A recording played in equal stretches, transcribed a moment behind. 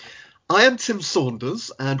I am Tim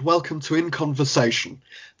Saunders, and welcome to In Conversation,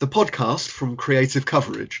 the podcast from Creative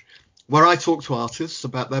Coverage, where I talk to artists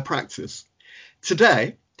about their practice.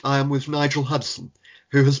 Today, I am with Nigel Hudson,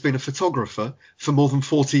 who has been a photographer for more than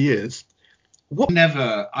 40 years.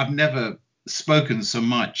 I've never spoken so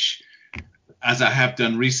much as I have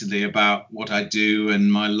done recently about what I do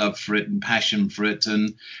and my love for it and passion for it.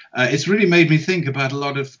 And it's really made me think about a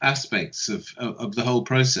lot of aspects of the whole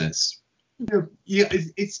process. Yeah,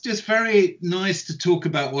 it's just very nice to talk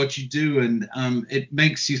about what you do, and it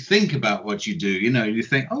makes you think about what you do. You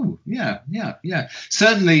think, oh, yeah.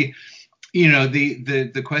 Certainly,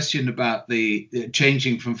 the question about the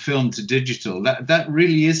changing from film to digital, that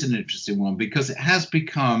really is an interesting one, because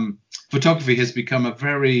photography has become a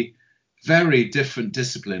very, very different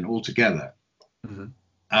discipline altogether.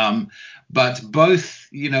 Mm-hmm. But both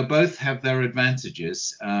have their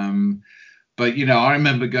advantages. But, I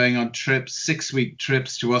remember going on 6-week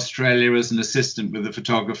trips to Australia as an assistant with a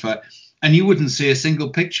photographer, and you wouldn't see a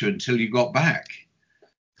single picture until you got back.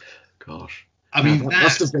 Gosh. I mean, that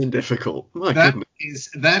must have been difficult. My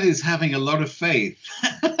goodness. That is having a lot of faith.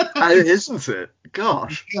 Isn't it?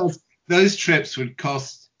 Gosh. Because those trips would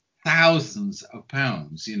cost thousands of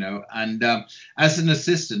pounds, and as an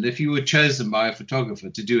assistant, if you were chosen by a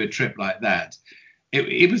photographer to do a trip like that,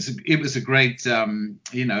 it was a great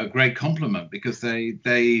great compliment, because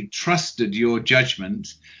they trusted your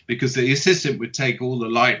judgment, because the assistant would take all the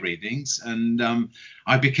light readings, and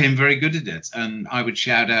I became very good at it, and I would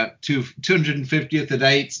shout out 250th at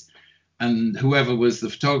 8, and whoever was the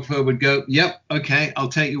photographer would go, yep, okay, I'll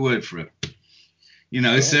take your word for it.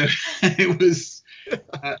 So it was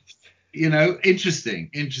interesting,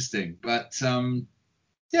 but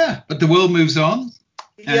but the world moves on.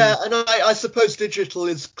 Yeah, and I suppose digital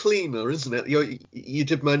is cleaner, isn't it? You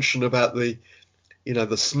did mention about the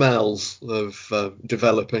smells of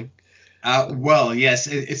developing. Well, yes,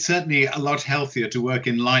 it's certainly a lot healthier to work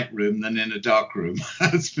in Lightroom than in a darkroom,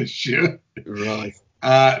 that's for sure. Right.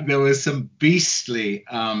 There was some beastly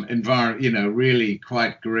environment, really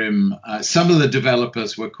quite grim. Some of the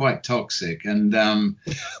developers were quite toxic, and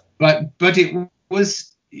but it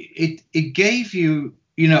gave you.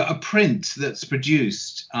 A print that's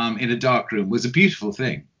produced in a darkroom was a beautiful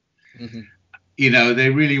thing. Mm-hmm. They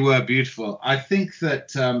really were beautiful. I think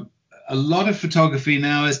that a lot of photography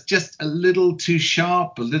now is just a little too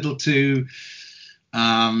sharp, a little too,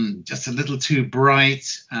 just a little too bright.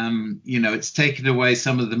 It's taken away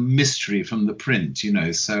some of the mystery from the print.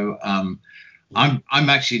 So I'm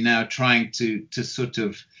actually now trying to sort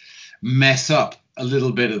of mess up a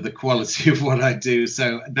little bit of the quality of what I do,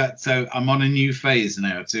 so I'm on a new phase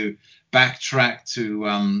now, to backtrack to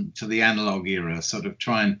the analog era, sort of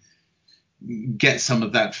try and get some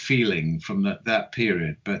of that feeling from that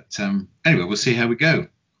period. But anyway, we'll see how we go.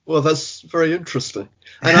 Well, that's very interesting,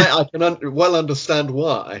 and I can well understand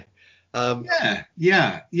why.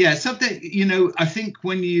 Yeah. Something, I think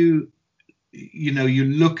when you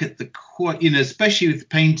look at especially with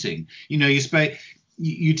painting,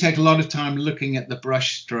 you take a lot of time looking at the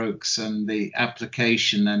brush strokes and the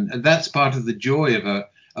application, and that's part of the joy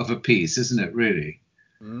of a piece, isn't it, really?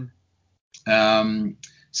 Mm.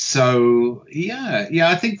 So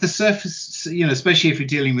I think the surface, especially if you're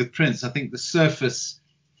dealing with prints, I think the surface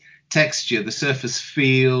texture, the surface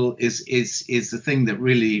feel is the thing that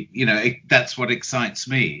really, that's what excites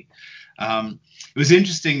me. It was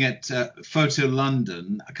interesting at Photo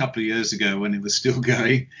London a couple of years ago, when it was still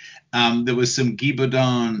going. There was some Guy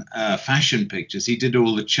Bourdin fashion pictures. He did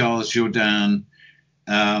all the Charles Jourdain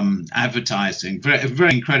advertising.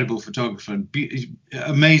 Very incredible photographer, and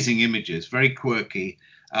amazing images, very quirky.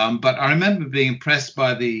 But I remember being impressed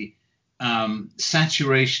by the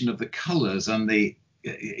saturation of the colors and the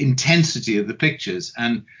intensity of the pictures.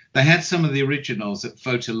 And they had some of the originals at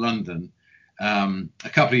Photo London a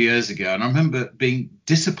couple of years ago, and I remember being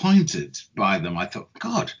disappointed by them. I thought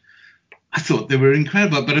they were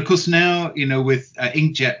incredible, but of course now, with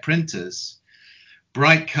inkjet printers,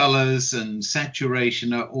 bright colors and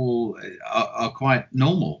saturation are quite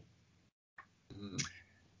normal.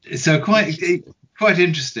 So quite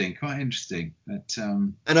interesting. But,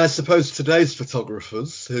 and I suppose today's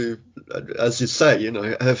photographers, who, as you say,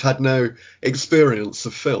 have had no experience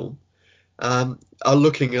of film, are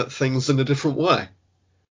looking at things in a different way.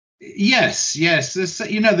 Yes.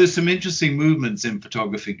 There's some interesting movements in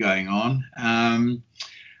photography going on, and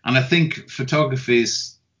I think photography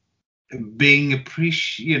is being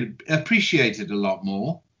appreciated a lot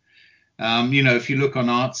more. If you look on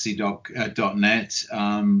artsy.net,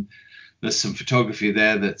 there's some photography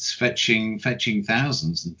there that's fetching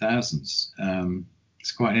thousands and thousands.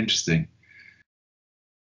 It's quite interesting.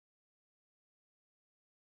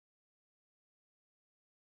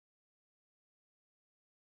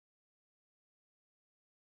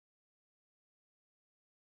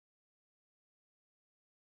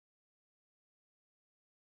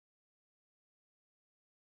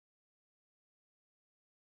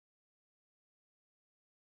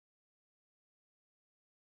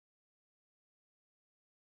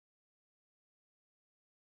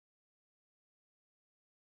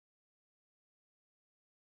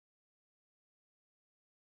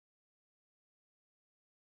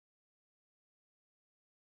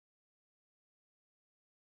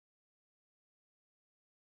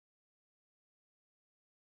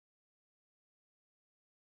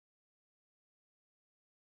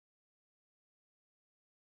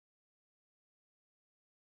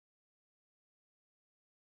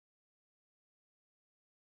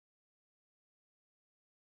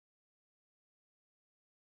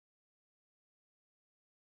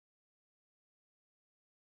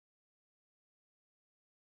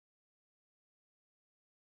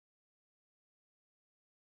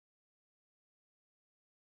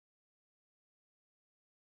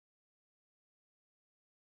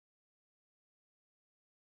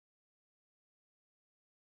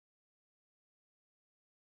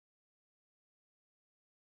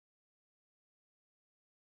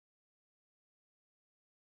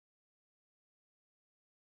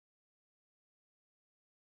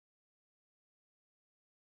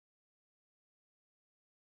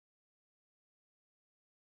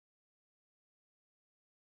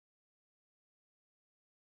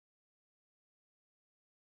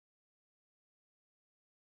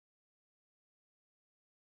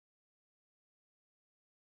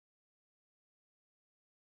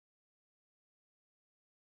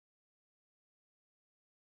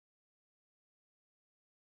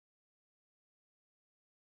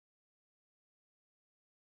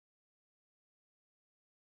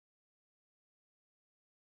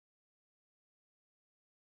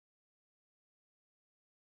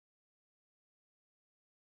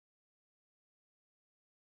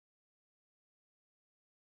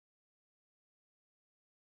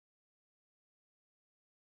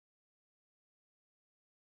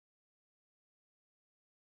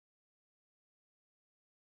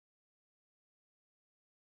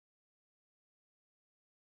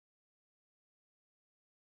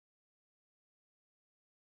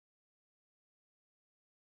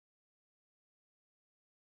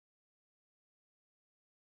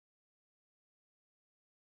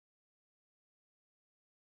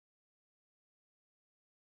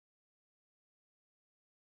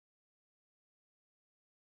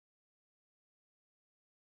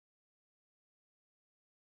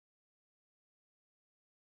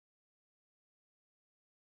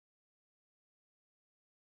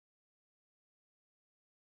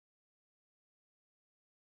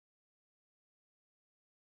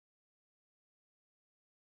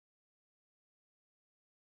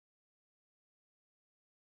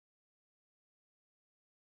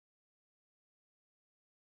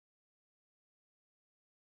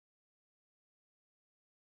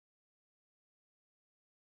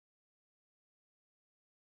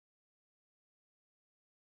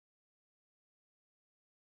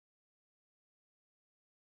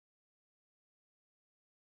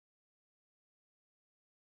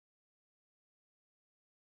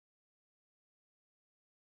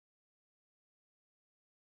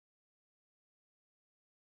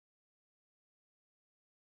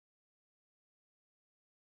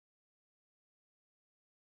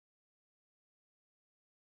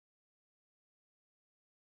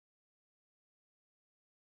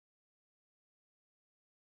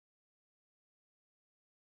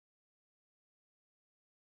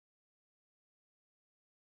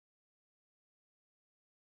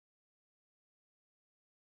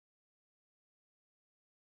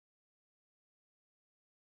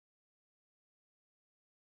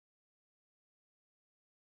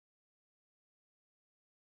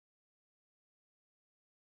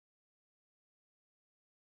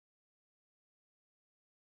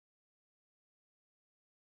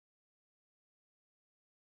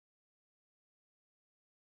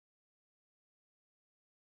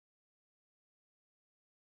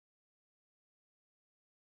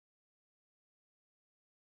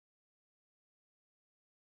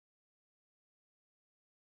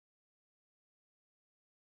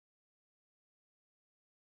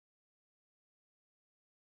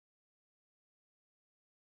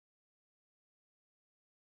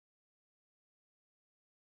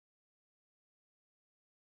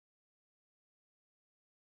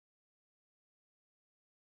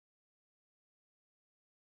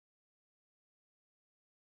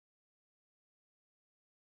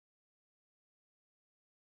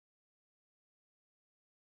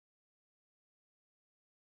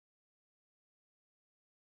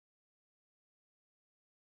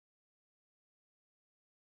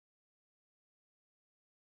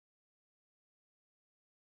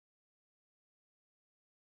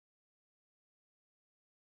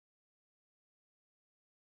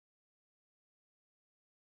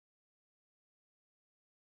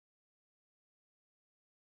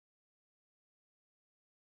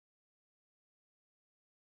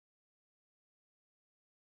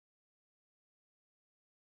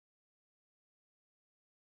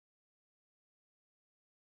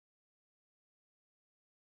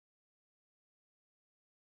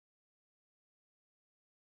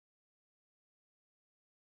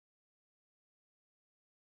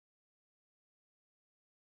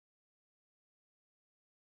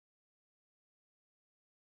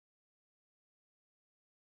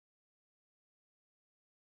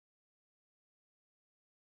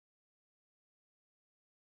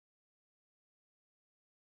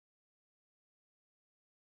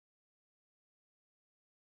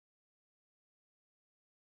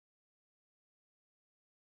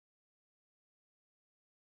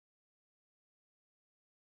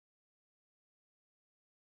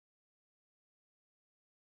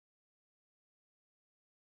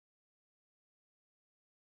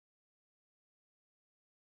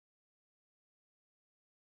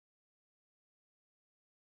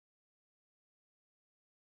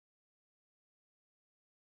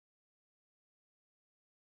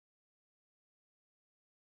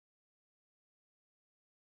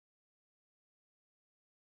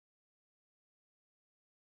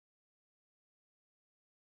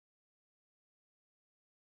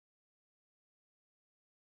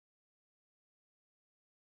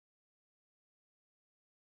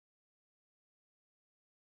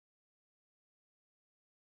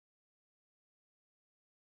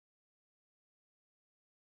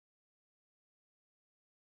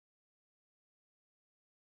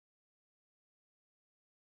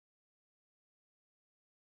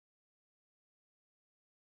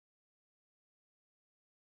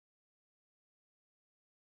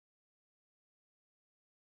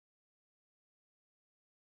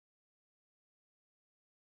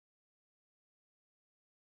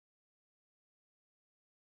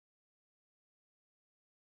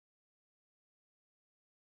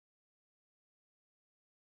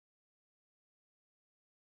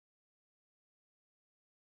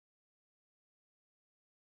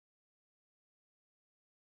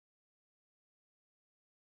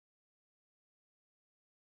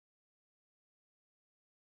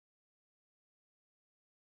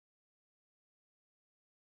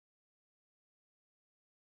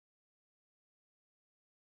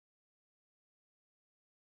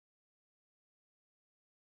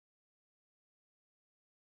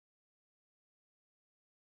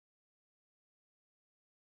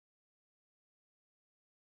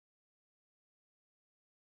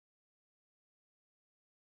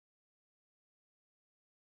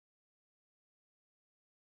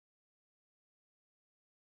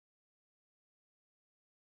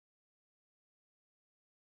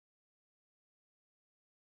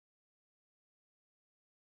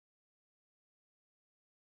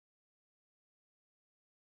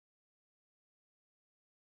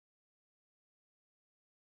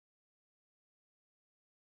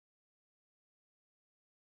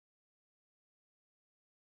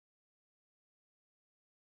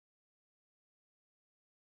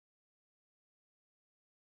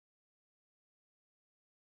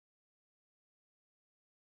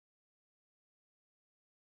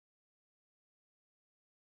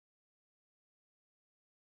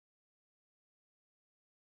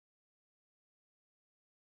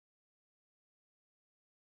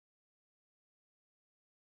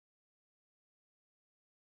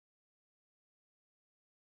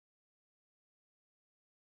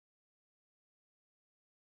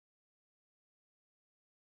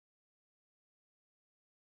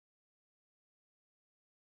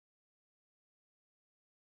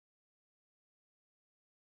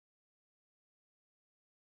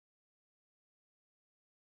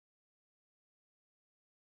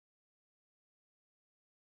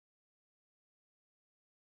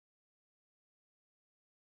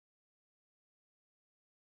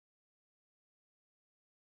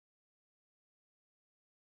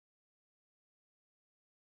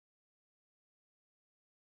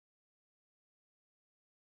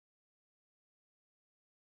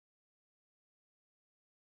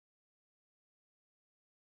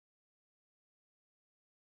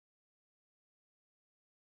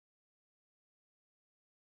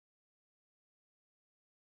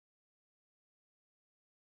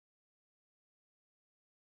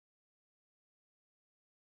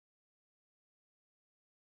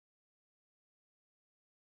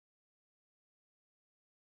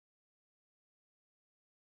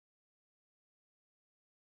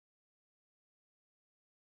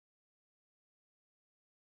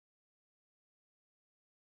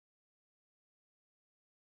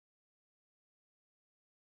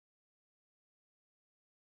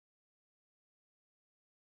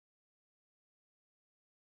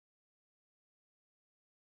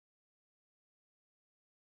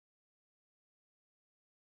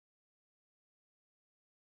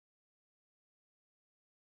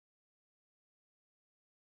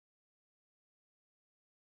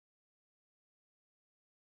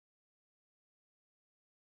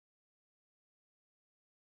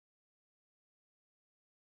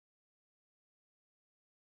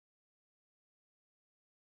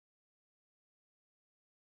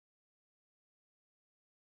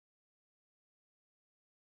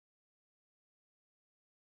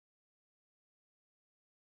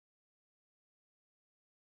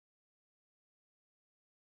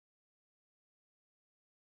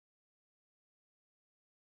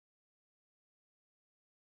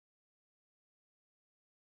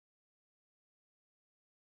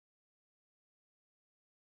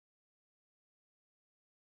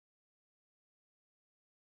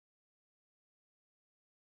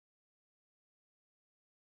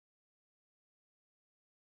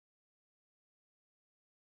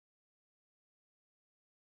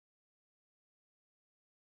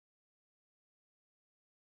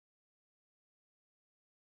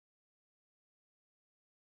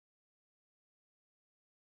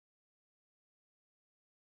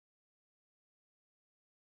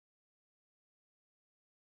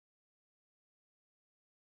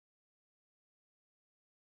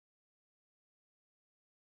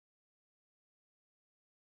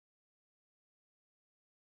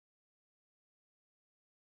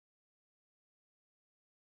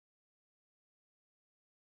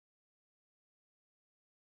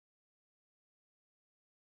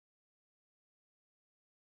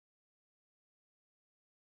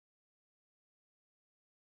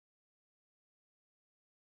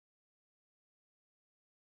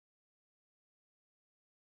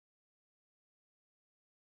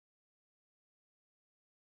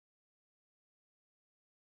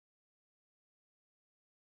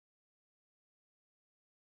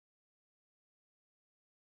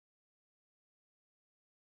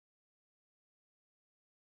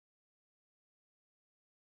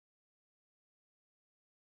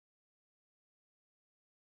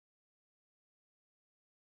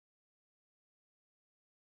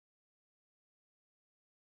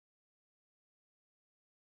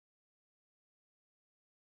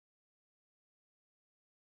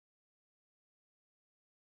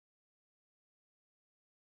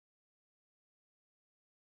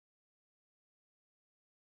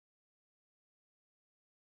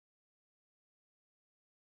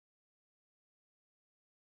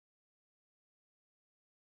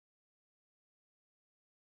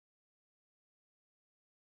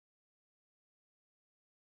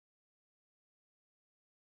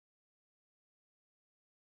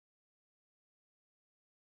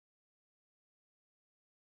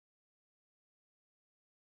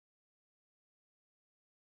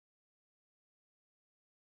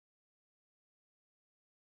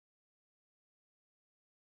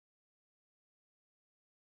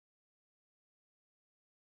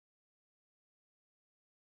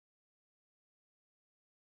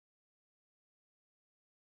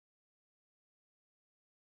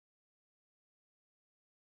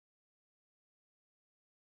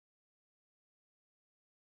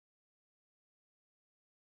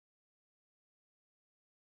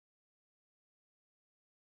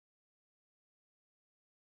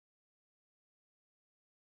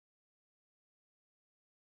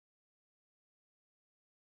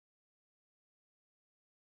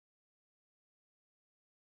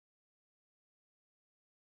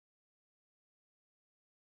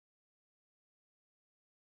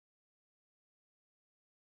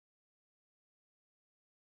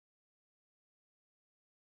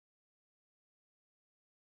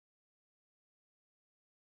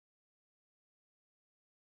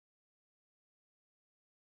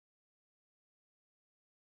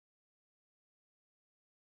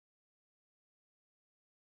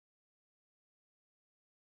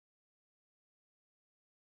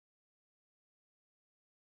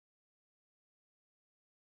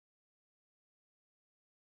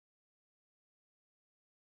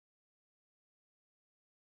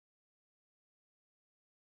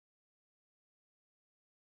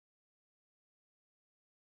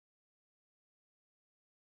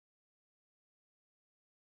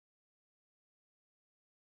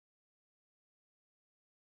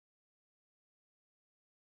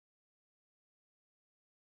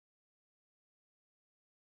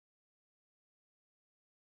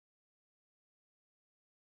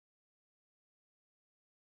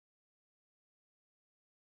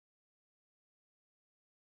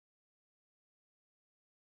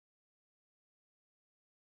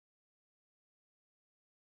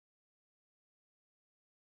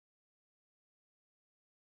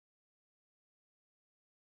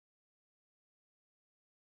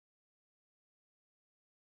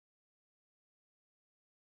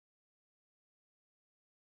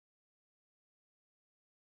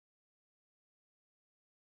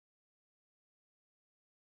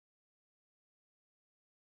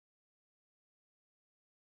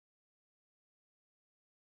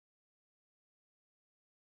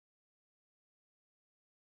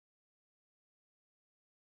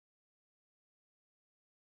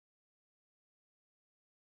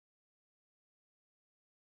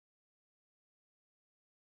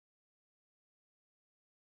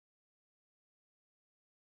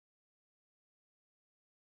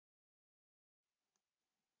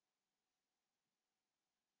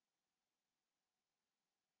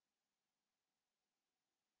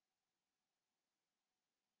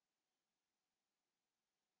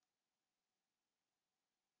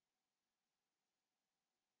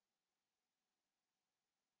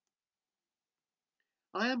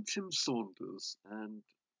 I am Tim Saunders, and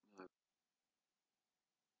no.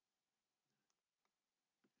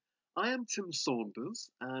 I am Tim Saunders,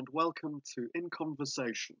 and welcome to In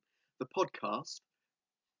Conversation, the podcast.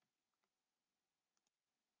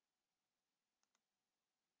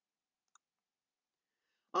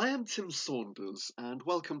 I am Tim Saunders, and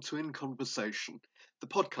welcome to In Conversation, the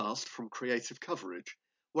podcast from Creative Coverage,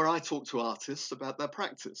 where I talk to artists about their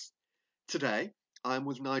practice. Today, I am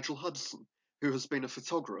with Nigel Hudson, who has been a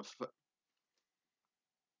photographer.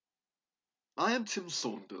 I am Tim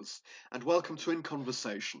Saunders, and welcome to In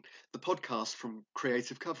Conversation, the podcast from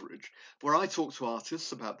Creative Coverage, where I talk to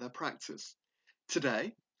artists about their practice.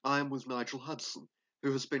 Today, I am with Nigel Hudson,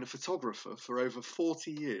 who has been a photographer for over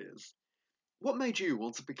 40 years. What made you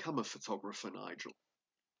want to become a photographer, Nigel?